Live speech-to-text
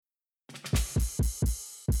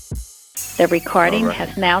The recording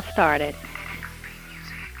has now started.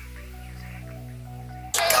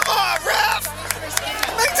 Come on, ref!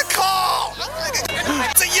 Make the call!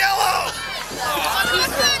 It's a yellow!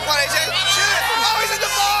 What, AJ? Shoot it! Oh, he's in the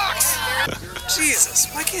box!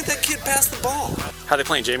 Jesus, why can't that kid pass the ball? How they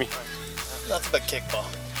playing, Jamie? Nothing but kickball.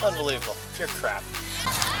 Unbelievable. Pure crap.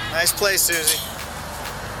 Nice play, Susie.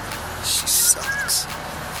 She sucks.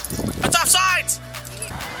 That's offsides!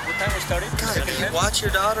 What time we starting? God, can you watch your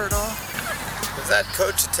daughter at all? If that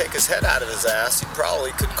coach would take his head out of his ass, he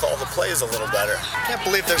probably could call the plays a little better. I can't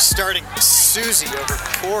believe they're starting Susie over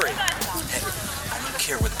Corey. Hey, I don't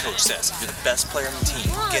care what the coach says. If you're the best player on the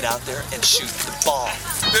team, get out there and shoot the ball.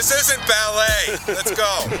 This isn't ballet. Let's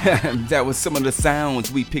go. That was some of the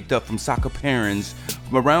sounds we picked up from soccer parents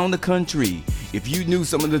from around the country. If you knew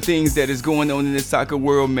some of the things that is going on in the soccer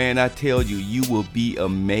world, man, I tell you, you will be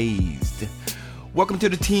amazed. Welcome to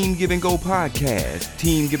the Team Give and Go podcast.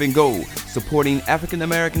 Team Give and Go, supporting African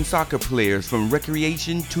American soccer players from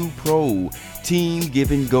recreation to pro. Team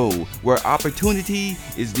Give and Go, where opportunity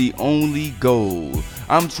is the only goal.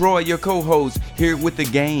 I'm Troy, your co-host, here with the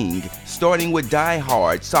gang, starting with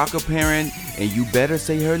diehard soccer parent, and you better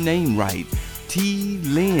say her name right, T.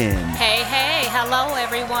 Lynn. Hey, hello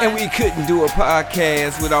everyone. And we couldn't do a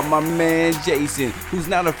podcast without my man Jason, who's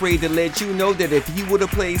not afraid to let you know that if he would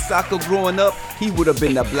have played soccer growing up, he would have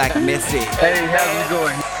been the Black Messi. Hey, how's it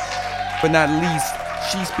going? But not least,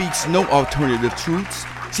 she speaks no alternative truths.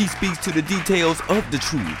 She speaks to the details of the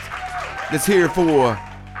truth. Let's hear it for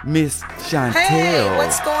Miss Chantel. Hey,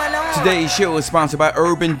 what's going on? Today's show is sponsored by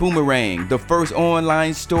Urban Boomerang, the first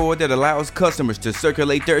online store that allows customers to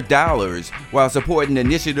circulate their dollars while supporting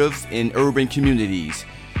initiatives in urban communities.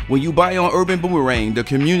 When you buy on Urban Boomerang, the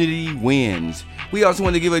community wins. We also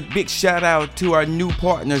want to give a big shout out to our new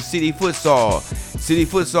partner, City Futsal. City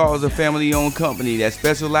Futsal is a family-owned company that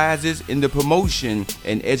specializes in the promotion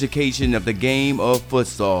and education of the game of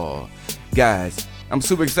futsal. Guys, I'm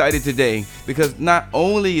super excited today because not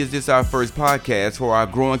only is this our first podcast for our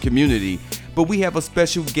growing community, but we have a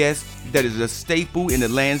special guest that is a staple in the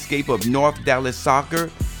landscape of North Dallas soccer.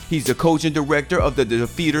 He's the coach and director of the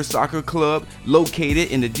Defeater Soccer Club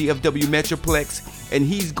located in the DFW Metroplex, and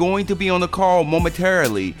he's going to be on the call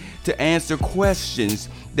momentarily to answer questions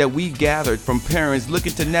that we gathered from parents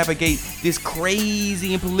looking to navigate this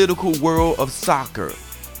crazy and political world of soccer.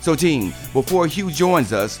 So team, before Hugh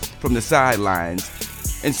joins us from the sidelines,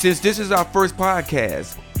 and since this is our first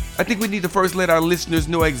podcast, I think we need to first let our listeners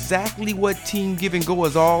know exactly what Team Give and Go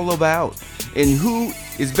is all about. And who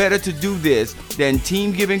is better to do this than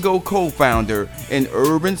Team Give and Go co-founder and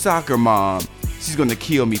urban soccer mom. She's gonna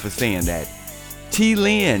kill me for saying that. T.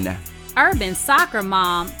 Lynn. Urban soccer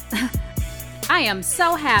mom. I am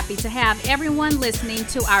so happy to have everyone listening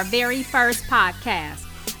to our very first podcast.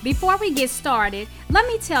 Before we get started, let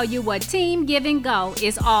me tell you what Team Give and Go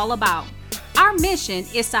is all about. Our mission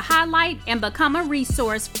is to highlight and become a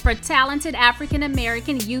resource for talented African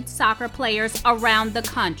American youth soccer players around the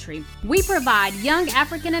country. We provide young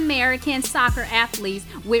African American soccer athletes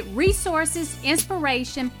with resources,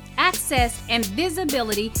 inspiration, access, and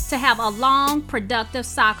visibility to have a long, productive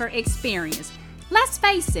soccer experience. Let's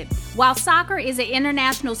face it, while soccer is an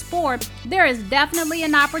international sport, there is definitely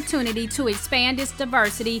an opportunity to expand its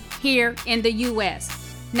diversity here in the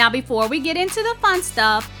U.S. Now, before we get into the fun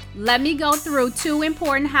stuff, let me go through two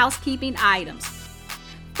important housekeeping items.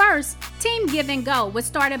 First, Team Give and Go was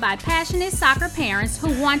started by passionate soccer parents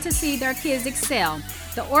who want to see their kids excel.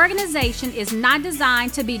 The organization is not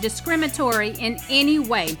designed to be discriminatory in any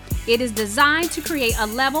way. It is designed to create a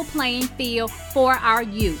level playing field for our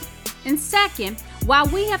youth. And second, while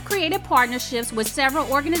we have created partnerships with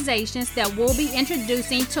several organizations that we'll be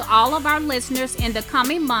introducing to all of our listeners in the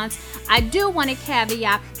coming months, I do want to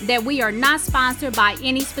caveat that we are not sponsored by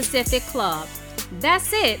any specific club.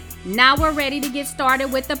 That's it. Now we're ready to get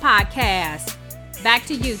started with the podcast. Back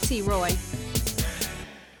to you, T. Roy.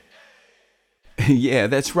 Yeah,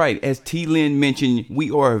 that's right. As T. Lynn mentioned, we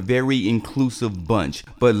are a very inclusive bunch.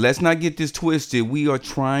 But let's not get this twisted. We are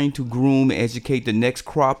trying to groom and educate the next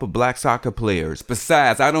crop of black soccer players.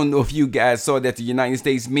 Besides, I don't know if you guys saw that the United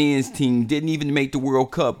States men's team didn't even make the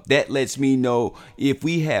World Cup. That lets me know if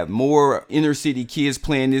we have more inner city kids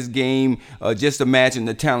playing this game, just imagine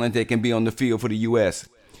the talent that can be on the field for the U.S.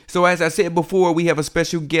 So as I said before, we have a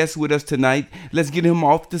special guest with us tonight. Let's get him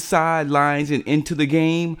off the sidelines and into the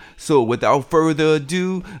game. So without further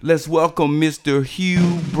ado, let's welcome Mr.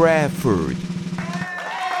 Hugh Bradford.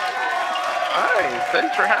 Hi,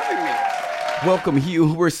 thanks for having me. Welcome,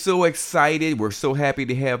 Hugh. We're so excited. We're so happy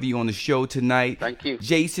to have you on the show tonight. Thank you.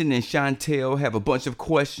 Jason and Chantel have a bunch of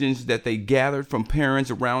questions that they gathered from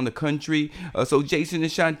parents around the country. So Jason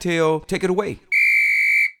and Chantel, take it away.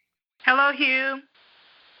 Hello, Hugh.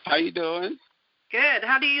 How you doing? Good.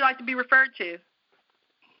 How do you like to be referred to?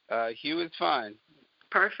 Hugh is fine.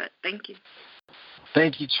 Perfect. Thank you.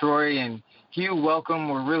 Thank you, Troy. And Hugh, welcome.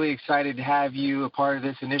 We're really excited to have you a part of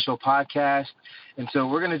this initial podcast. And so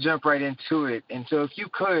we're going to jump right into it. And so if you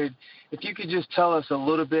could just tell us a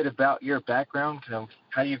little bit about your background,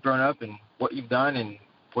 how you've grown up and what you've done and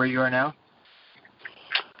where you are now.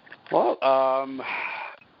 Well,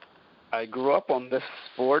 I grew up on this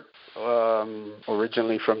sport,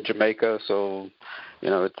 originally from Jamaica. So,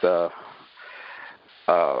 it's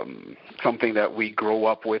something that we grow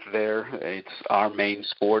up with there. It's our main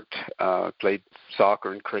sport. Played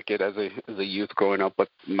soccer and cricket as a youth growing up, but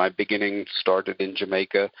my beginning started in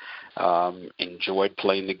Jamaica. Enjoyed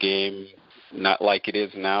playing the game, not like it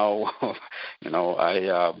is now.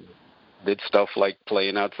 I did stuff like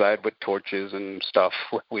playing outside with torches and stuff.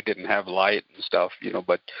 We didn't have light and stuff,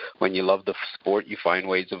 but when you love the sport, you find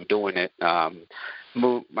ways of doing it.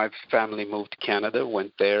 My family moved to Canada,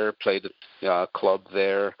 went there, played a club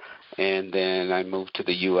there, and then I moved to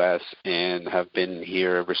the U.S. and have been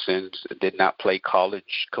here ever since. Did not play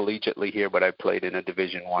collegiately here, but I played in a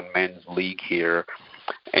Division I men's league here,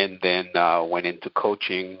 and then went into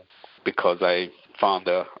coaching because I found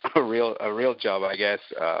a real job, I guess,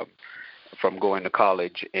 from going to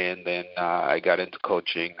college, and then I got into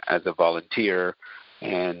coaching as a volunteer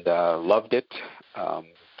and loved it.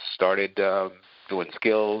 Started doing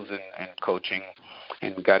skills and coaching,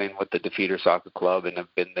 and got in with the Defeater Soccer Club, and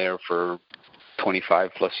have been there for 25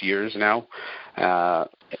 plus years now.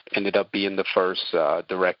 Ended up being the first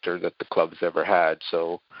director that the club's ever had.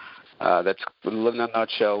 So that's in a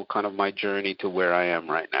nutshell kind of my journey to where I am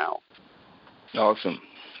right now. Awesome.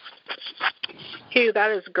 Hugh,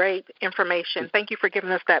 that is great information. Thank you for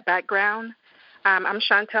giving us that background. I'm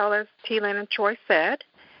Chantel, as T-Lynn and Troy said,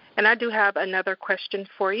 and I do have another question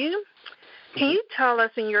for you. Can you tell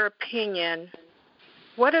us, in your opinion,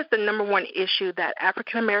 what is the number one issue that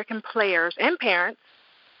African-American players and parents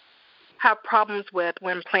have problems with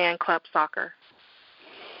when playing club soccer?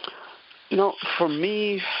 For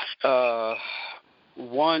me, the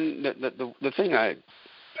thing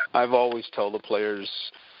I've always told the players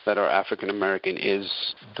that are African-American is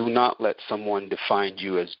do not let someone define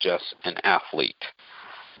you as just an athlete.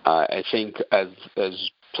 I think as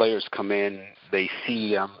players come in, they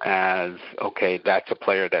see them as, okay, that's a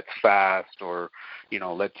player that's fast, or,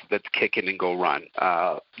 let's kick it and go run.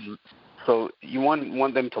 So you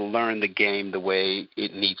want them to learn the game the way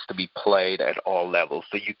it needs to be played at all levels.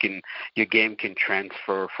 So your game can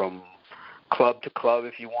transfer from club to club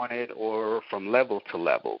if you want it, or from level to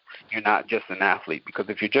level. You're not just an athlete, because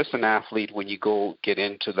if you're just an athlete, when you go get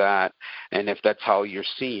into that, and if that's how you're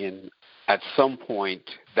seeing, at some point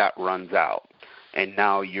that runs out, and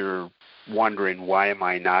now you're wondering, why am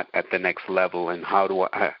I not at the next level, and how do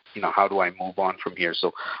I move on from here?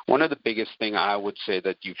 So one of the biggest thing I would say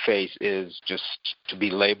that you face is just to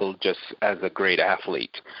be labeled just as a great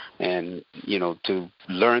athlete, and to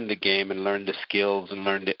learn the game and learn the skills and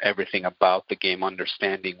learn everything about the game,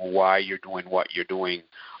 understanding why you're doing what you're doing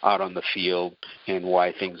out on the field and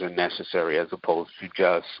why things are necessary, as opposed to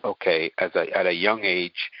just, okay, at a young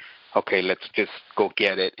age, okay, let's just go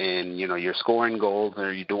get it, and you're scoring goals,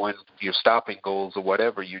 or you're stopping goals, or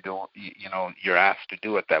whatever you're asked to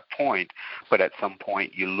do at that point. But at some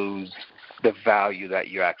point, you lose the value that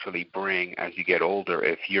you actually bring as you get older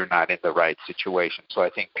if you're not in the right situation. So I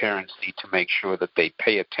think parents need to make sure that they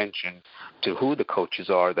pay attention to who the coaches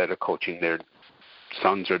are that are coaching their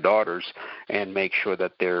sons or daughters, and make sure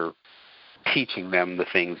that they're teaching them the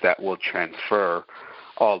things that will transfer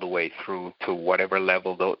all the way through to whatever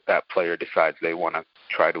level that player decides they want to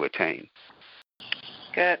try to attain.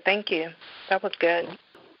 Good. Thank you. That was good.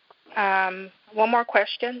 One more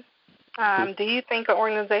question. Do you think an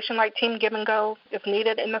organization like Team Give and Go is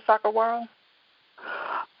needed in the soccer world?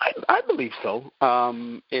 I believe so.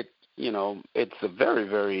 It's a very,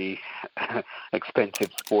 very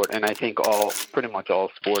expensive sport, and I think pretty much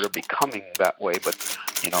all sport are becoming that way. But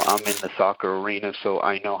I'm in the soccer arena, so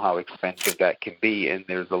I know how expensive that can be. And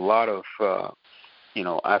there's a lot of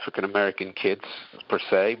African American kids per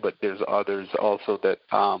se, but there's others also that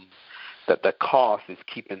the cost is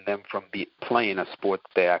keeping them from playing a sport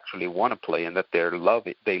that they actually want to play and that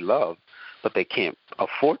they love, but they can't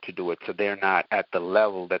afford to do it, so they're not at the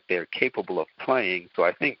level that they're capable of playing. So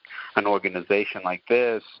I think an organization like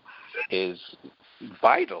this is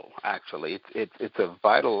vital. Actually, it's a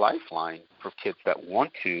vital lifeline for kids that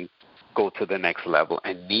want to go to the next level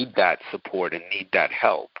and need that support and need that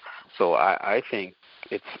help. So I think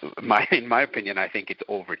in my opinion, I think it's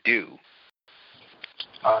overdue.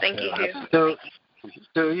 Thank you, Hugh.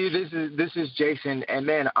 So Hugh, this is Jason, and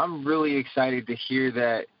man, I'm really excited to hear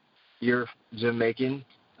that you're Jamaican.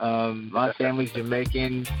 My family's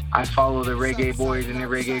Jamaican. I follow the reggae boys and the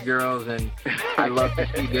reggae girls, and I love to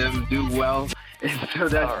see them do well. And so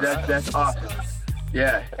that's awesome.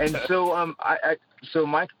 Yeah. And so so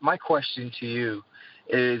my question to you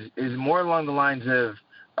is more along the lines of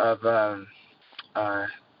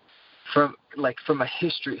from a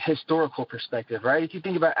historical perspective, right? If you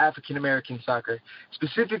think about African American soccer,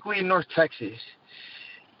 specifically in North Texas,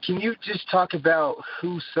 can you just talk about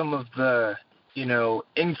who some of the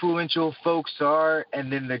influential folks are,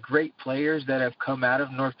 and then the great players that have come out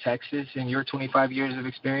of North Texas in your 25 years of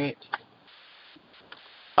experience?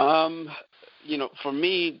 For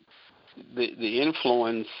me, the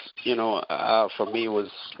influence, for me was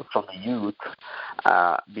from the youth,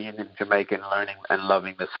 being in Jamaica and learning and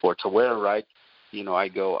loving the sport. So wherever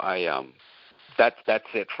that's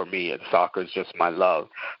it for me. And soccer is just my love.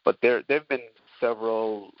 But there've been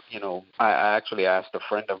several, I actually asked a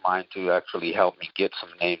friend of mine to actually help me get some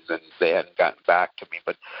names, and they hadn't gotten back to me.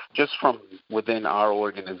 But just from within our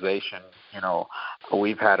organization,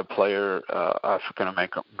 we've had a player, African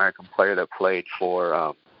American player that played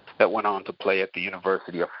for, that went on to play at the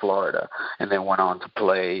University of Florida, and then went on to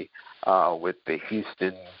play with the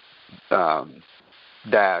Houston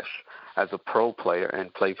Dash as a pro player,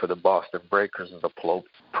 and played for the Boston Breakers as a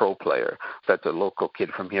pro player. That's a local kid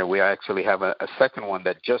from here. We actually have a second one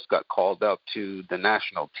that just got called up to the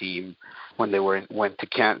national team when they went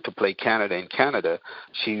to play Canada in Canada.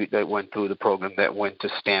 That went through the program, that went to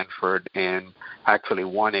Stanford and actually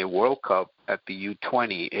won a World Cup at the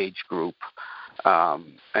U20 age group.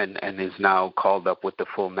 And is now called up with the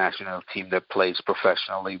full national team that plays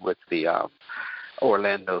professionally with the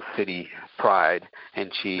Orlando City Pride,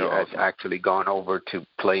 and she has actually gone over to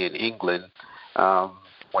play in England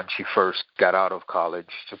when she first got out of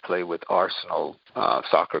college to play with Arsenal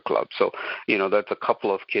Soccer Club. So, that's a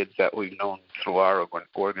couple of kids that we've known through our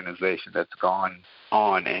organization that's gone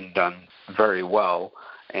on and done very well.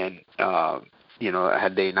 And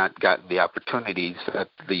had they not gotten the opportunities at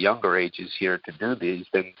the younger ages here to do these,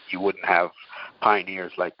 then you wouldn't have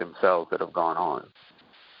pioneers like themselves that have gone on.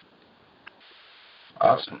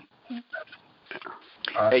 Awesome.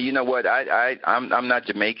 Hey, you know what? I'm not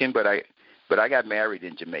Jamaican, but I got married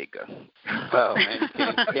in Jamaica. Oh man,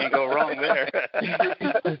 can't go wrong there.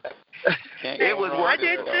 I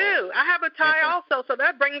did too. I have a tie also, so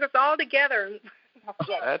that brings us all together.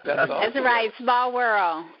 That's right. Small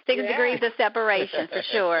world. 6 degrees of separation for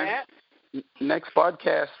sure. Next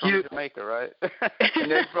podcast from Jamaica, right?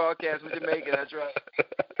 Next broadcast from Jamaica. That's right.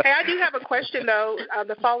 Hey, I do have a question though.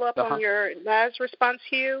 The follow up on your last response,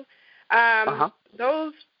 Hugh.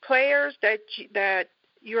 Those players that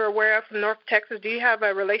you're aware of from North Texas, do you have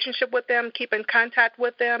a relationship with them? Keep in contact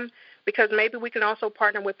with them, because maybe we can also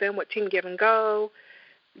partner with them with Team Give and Go,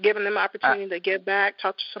 giving them opportunity to give back,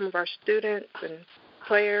 talk to some of our students and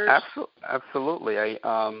players. Absolutely. I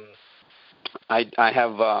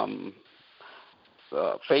have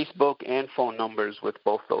Facebook and phone numbers with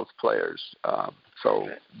both those players. So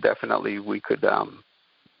definitely we could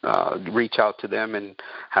reach out to them and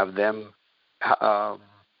have them,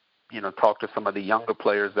 talk to some of the younger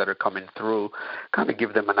players that are coming through, kind of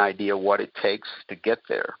give them an idea what it takes to get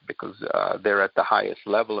there, because they're at the highest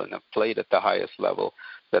level and have played at the highest level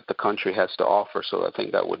that the country has to offer. So I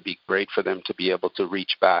think that would be great for them to be able to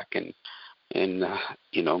reach back and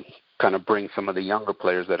kind of bring some of the younger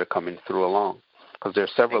players that are coming through along. Because there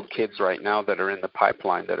are several kids right now that are in the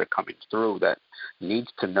pipeline that are coming through that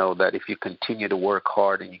needs to know that if you continue to work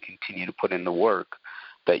hard and you continue to put in the work,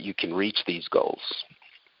 that you can reach these goals.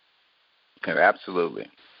 Okay, absolutely.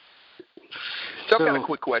 So I've got a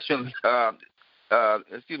quick question.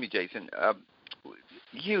 Excuse me, Jason.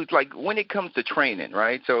 Hugh, when it comes to training,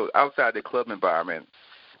 right? So outside the club environment,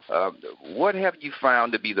 what have you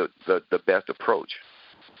found to be the best approach?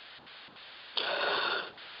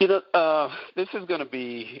 This is going to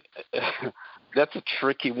be that's a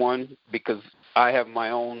tricky one, because I have my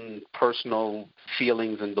own personal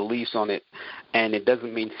feelings and beliefs on it, and it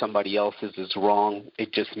doesn't mean somebody else's is wrong.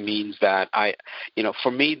 It just means that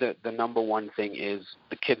for me, the number one thing is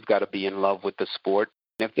the kid's got to be in love with the sport.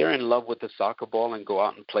 And if they're in love with the soccer ball and go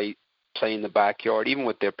out and play in the backyard, even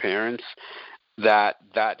with their parents,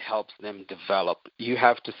 that helps them develop. You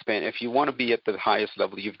have to spend, if you want to be at the highest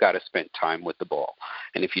level, you've got to spend time with the ball.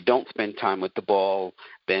 And if you don't spend time with the ball,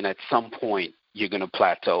 then at some point you're going to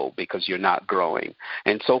plateau because you're not growing.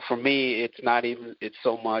 And so for me, it's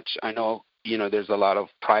so much, I know, there's a lot of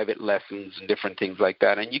private lessons and different things like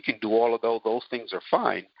that, and you can do all of those. Those things are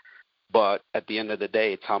fine. But at the end of the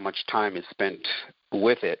day, it's how much time is spent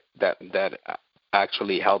with it that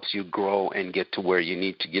actually helps you grow and get to where you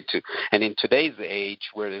need to get to. And in today's age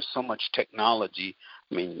where there's so much technology,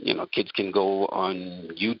 I mean, kids can go on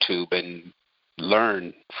YouTube and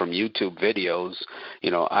learn from YouTube videos.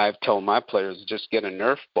 I've told my players, just get a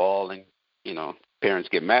Nerf ball and, parents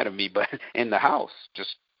get mad at me, but in the house,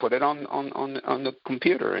 just put it on the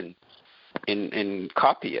computer and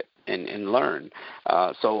copy it. And learn.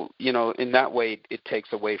 So, in that way, it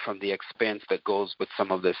takes away from the expense that goes with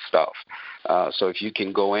some of this stuff. So if you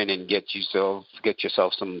can go in and get yourself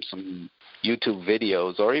some YouTube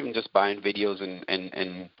videos, or even just buying videos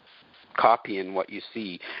and copying what you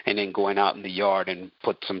see and then going out in the yard and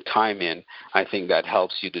put some time in, I think that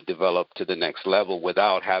helps you to develop to the next level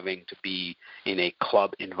without having to be in a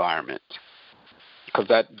club environment.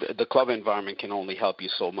 Because the club environment can only help you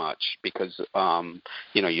so much because,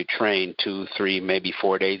 you train 2, 3, maybe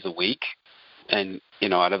 4 days a week. And,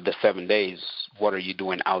 out of the 7 days, what are you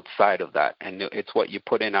doing outside of that? And it's what you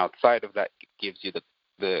put in outside of that gives you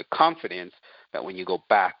the confidence that when you go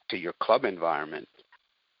back to your club environment,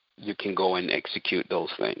 you can go and execute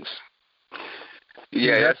those things.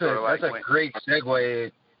 Yeah, that's a great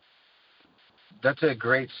segue. That's a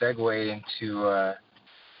great segue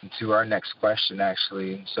into our next question,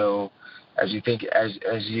 actually. So, as you think,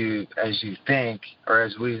 or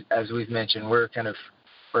as we've mentioned, we're kind of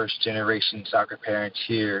first generation soccer parents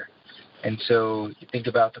here, and so you think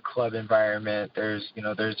about the club environment. There's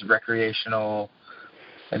the recreational,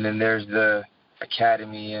 and then there's the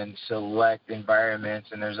academy and select environments,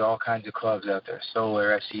 and there's all kinds of clubs out there: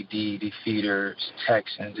 Solar, SED, Defeaters,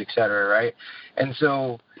 Texans, etc. Right? And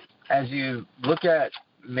so, as you look at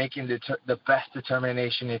making the best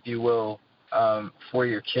determination, if you will, for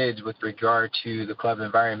your kids with regard to the club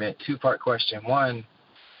environment. 2-part question. 1,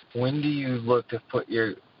 when do you look to put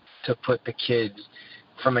the kids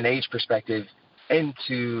from an age perspective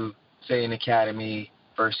into, say, an academy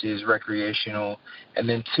versus recreational? And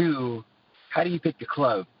then 2, how do you pick the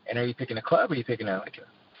club? And are you picking a club or are you picking a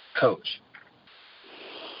coach?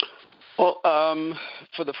 Well,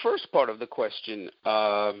 for the first part of the question,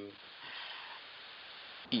 I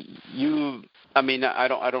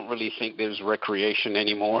don't really think there's recreation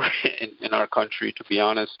anymore in our country, to be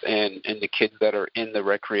honest, and the kids that are in the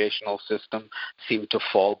recreational system seem to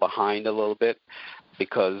fall behind a little bit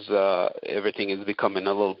because everything is becoming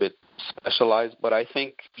a little bit specialized. But I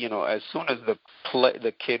think, as soon as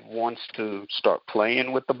the kid wants to start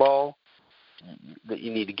playing with the ball, that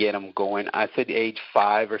you need to get them going. I think age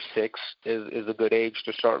 5 or 6 is a good age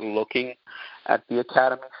to start looking at the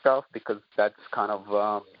academy stuff because that's kind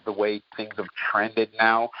of the way things have trended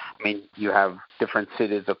now. I mean, you have different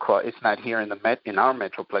cities across. It's not here in our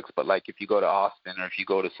metroplex, but like if you go to Austin or if you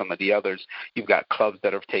go to some of the others, you've got clubs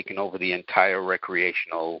that have taken over the entire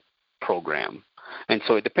recreational program. And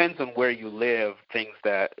so it depends on where you live, things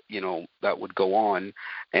that, that would go on.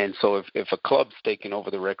 And so if a club's taking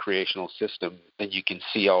over the recreational system, then you can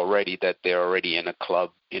see already that they're already in a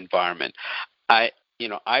club environment. I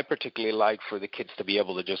particularly like for the kids to be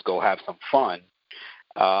able to just go have some fun.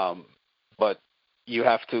 But you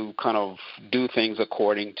have to kind of do things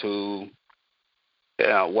according to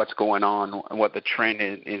what's going on and what the trend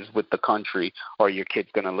is with the country, or your kid's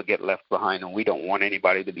going to get left behind, and we don't want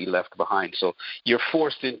anybody to be left behind. So you're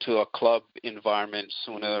forced into a club environment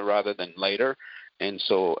sooner rather than later. And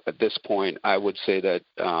so at this point, I would say that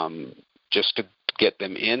just to get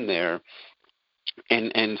them in there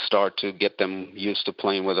and start to get them used to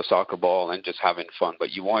playing with a soccer ball and just having fun. But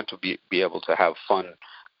you want to be able to have fun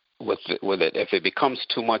with it. If it becomes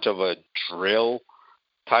too much of a drill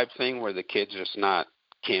type thing where the kids just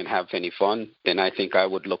can't have any fun, then I think I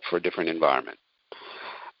would look for a different environment.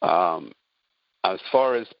 As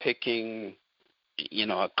far as picking,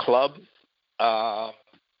 a club, my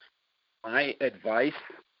advice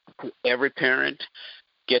to every parent,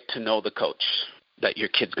 get to know the coach that your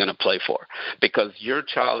kid's going to play for, because your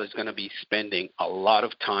child is going to be spending a lot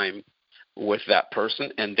of time with that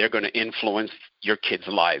person, and they're going to influence your kids'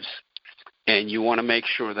 lives. And you want to make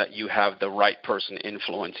sure that you have the right person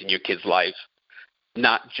influencing your kid's life,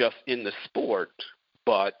 not just in the sport,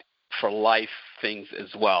 but for life things as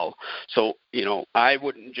well. So, I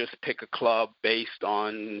wouldn't just pick a club based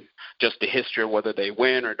on just the history of whether they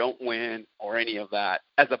win or don't win or any of that.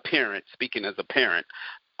 As a parent, speaking as a parent,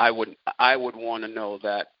 I would want to know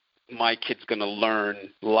that my kid's going to learn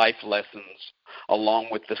life lessons along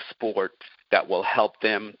with the sport that will help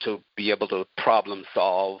them to be able to problem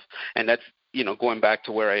solve. And that's, going back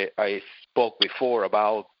to where I spoke before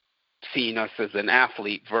about seeing us as an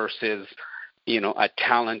athlete versus, a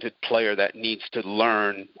talented player that needs to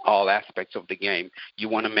learn all aspects of the game. You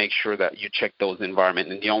want to make sure that you check those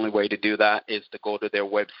environments. And the only way to do that is to go to their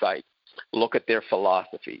website, look at their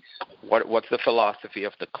philosophies. What's the philosophy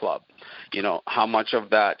of the club? How much of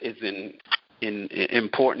that is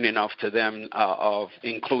important enough to them of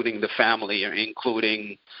including the family or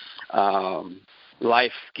including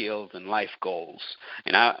life skills and life goals.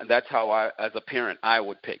 And that's how as a parent, I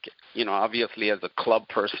would pick it. Obviously as a club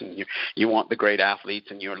person, you want the great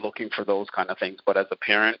athletes and you're looking for those kind of things. But as a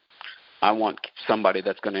parent, I want somebody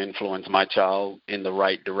that's going to influence my child in the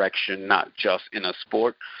right direction, not just in a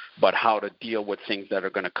sport, but how to deal with things that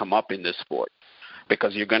are going to come up in this sport.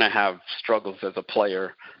 Because you're going to have struggles as a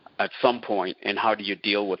player at some point, and how do you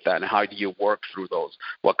deal with that, and how do you work through those?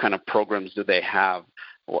 What kind of programs do they have?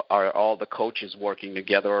 Are all the coaches working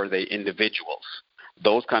together, or are they individuals?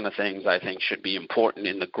 Those kind of things, I think, should be important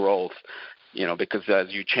in the growth, because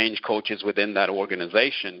as you change coaches within that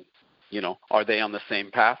organization, are they on the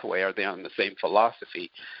same pathway? Are they on the same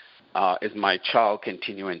philosophy? Is my child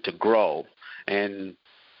continuing to grow? And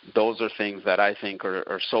those are things that I think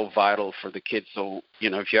are so vital for the kids. So,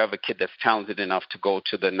 if you have a kid that's talented enough to go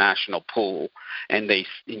to the national pool and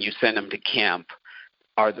you send them to camp,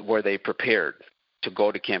 were they prepared to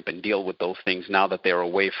go to camp and deal with those things now that they're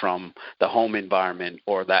away from the home environment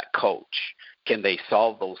or that coach? Can they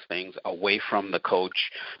solve those things away from the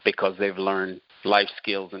coach because they've learned life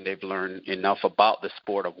skills and they've learned enough about the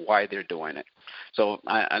sport of why they're doing it? So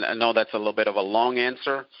I know that's a little bit of a long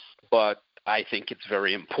answer, but I think it's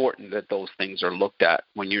very important that those things are looked at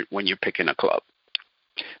when you're picking a club.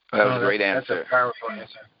 That was a great answer. That's a powerful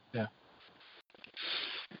answer. Yeah.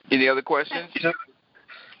 Any other questions?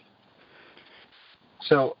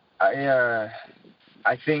 So I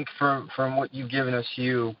think from what you've given us,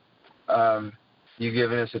 Hugh, you've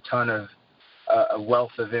given us a ton of a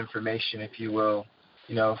wealth of information, if you will,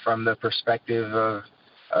 from the perspective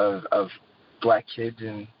of black kids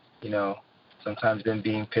and, sometimes them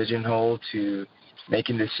being pigeonholed to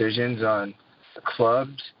making decisions on the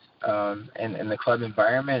clubs and the club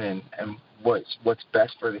environment and what's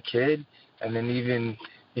best for the kid. And then even,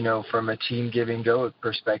 from a team giving go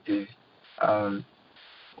perspective,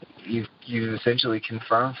 you essentially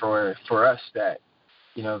confirmed for us that,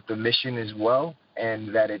 the mission is well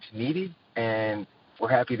and that it's needed. And we're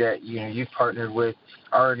happy that, you've partnered with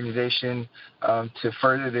our organization to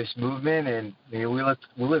further this movement. And we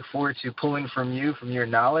look forward to pulling from your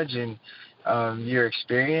knowledge and your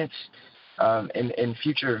experience in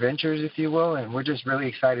future ventures, if you will. And we're just really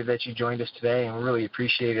excited that you joined us today, and we really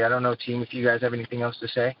appreciate it. I don't know, team, if you guys have anything else to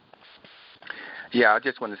say. Yeah, I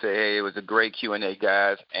just want to say, hey, it was a great Q&A,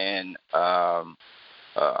 guys. And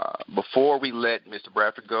before we let Mr.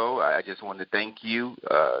 Bradford go, I just want to thank you,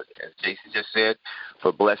 as Jason just said,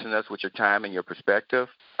 for blessing us with your time and your perspective.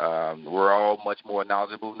 We're all much more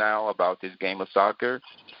knowledgeable now about this game of soccer,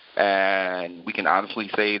 and we can honestly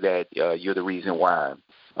say that you're the reason why.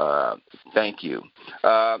 Thank you.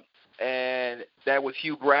 And that was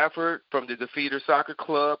Hugh Bradford from the Defeater Soccer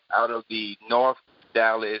Club out of the North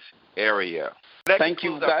Dallas area. Thank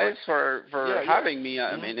you guys for having me.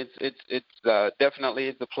 I mean, it's definitely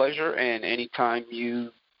a pleasure. And anytime you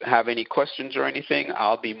have any questions or anything,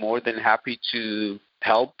 I'll be more than happy to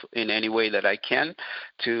help in any way that I can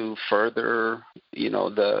to further,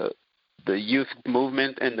 the youth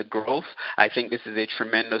movement and the growth. I think this is a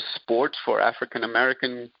tremendous sport for African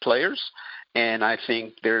American players, and I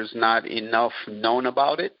think there's not enough known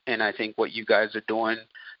about it. And I think what you guys are doing,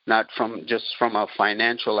 not just from a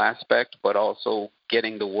financial aspect, but also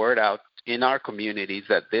getting the word out in our communities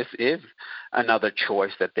that this is another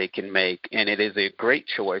choice that they can make, and it is a great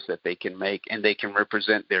choice that they can make, and they can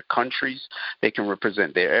represent their countries, they can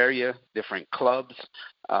represent their area, different clubs.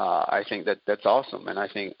 I think that's awesome, and I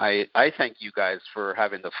thank you guys for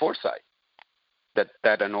having the foresight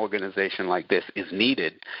that an organization like this is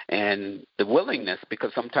needed, and the willingness,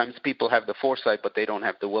 because sometimes people have the foresight, but they don't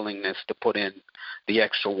have the willingness to put in the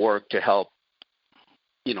extra work to help,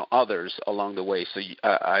 others along the way. So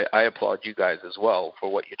I applaud you guys as well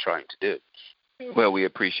for what you're trying to do. Well, we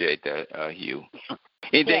appreciate that, Hugh.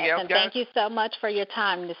 Anything else, and guys? Thank you so much for your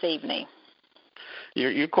time this evening.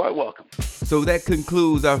 You're quite welcome. So that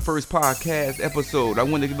concludes our first podcast episode. I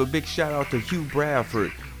want to give a big shout out to Hugh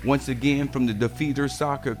Bradford, once again from the Defeater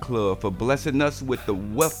Soccer Club, for blessing us with the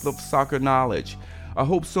wealth of soccer knowledge. I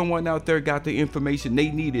hope someone out there got the information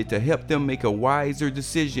they needed to help them make a wiser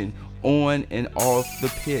decision on and off the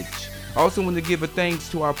pitch. I also want to give a thanks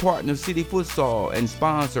to our partner City Futsal and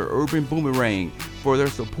sponsor Urban Boomerang for their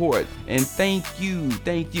support. And thank you,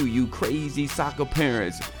 you crazy soccer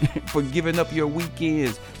parents for giving up your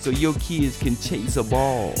weekends so your kids can chase a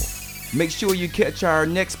ball. Make sure you catch our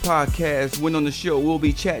next podcast. When on the show, we'll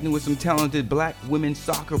be chatting with some talented black women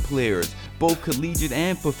soccer players, both collegiate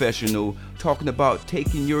and professional, talking about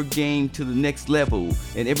taking your game to the next level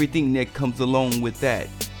and everything that comes along with that.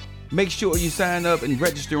 Make sure you sign up and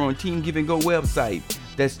register on Team Give and Go website.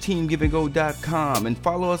 That's teamgiveandgo.com, and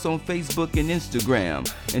follow us on Facebook and Instagram.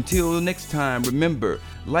 Until next time, remember,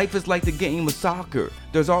 life is like the game of soccer.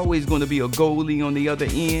 There's always going to be a goalie on the other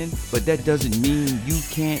end, but that doesn't mean you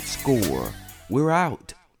can't score. We're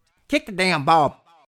out. Kick the damn ball.